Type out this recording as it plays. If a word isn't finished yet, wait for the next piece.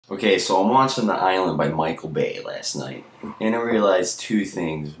Okay, so I'm watching The Island by Michael Bay last night, and I realized two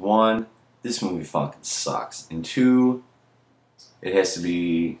things. One, this movie fucking sucks. And two, it has to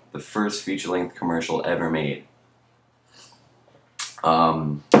be the first feature-length commercial ever made.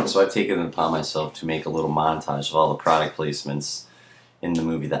 So I've taken it upon myself to make a little montage of all the product placements in the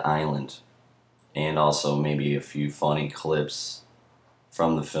movie The Island. And also maybe a few funny clips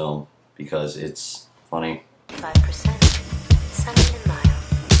from the film, because it's funny. 5%. Sunny and mild.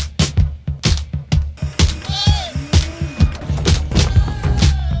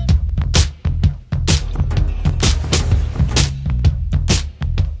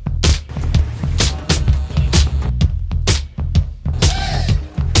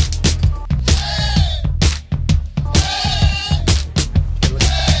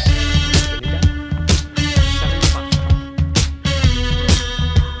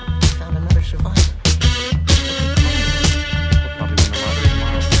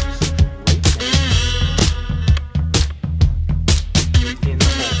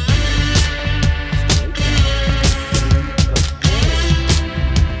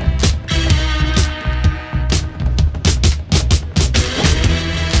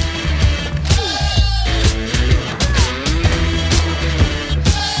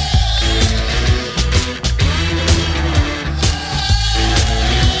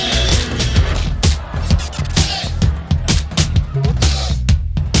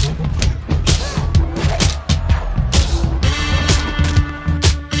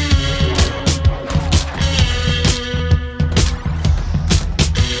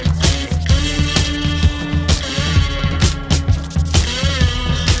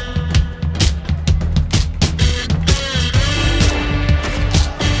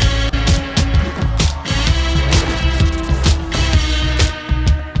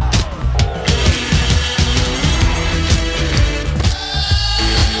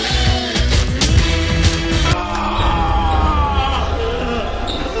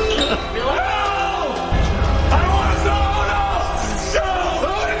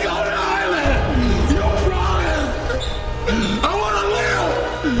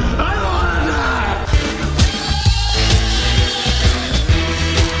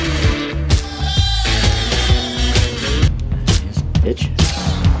 Bitch.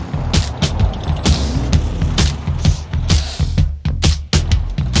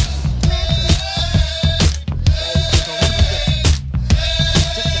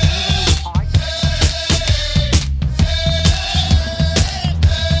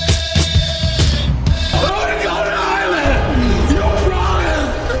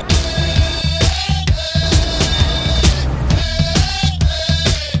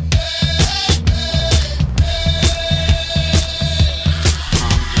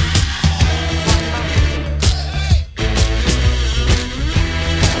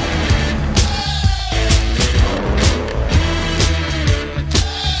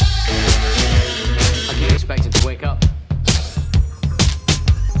 Expected to wake up.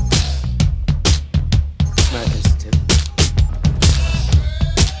 America's tip.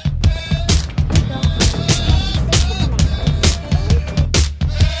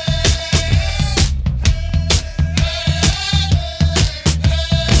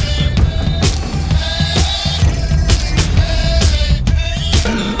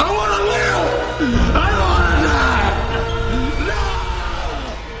 I want to live! I don't want to die! No!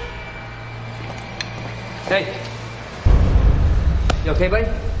 Hey. You okay, buddy?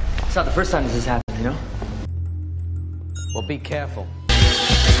 It's not the first time this has happened, you know? Well, be careful.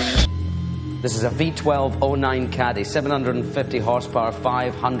 This is a V12 09 Caddy, 750 horsepower,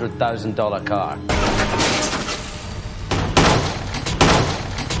 $500,000 car.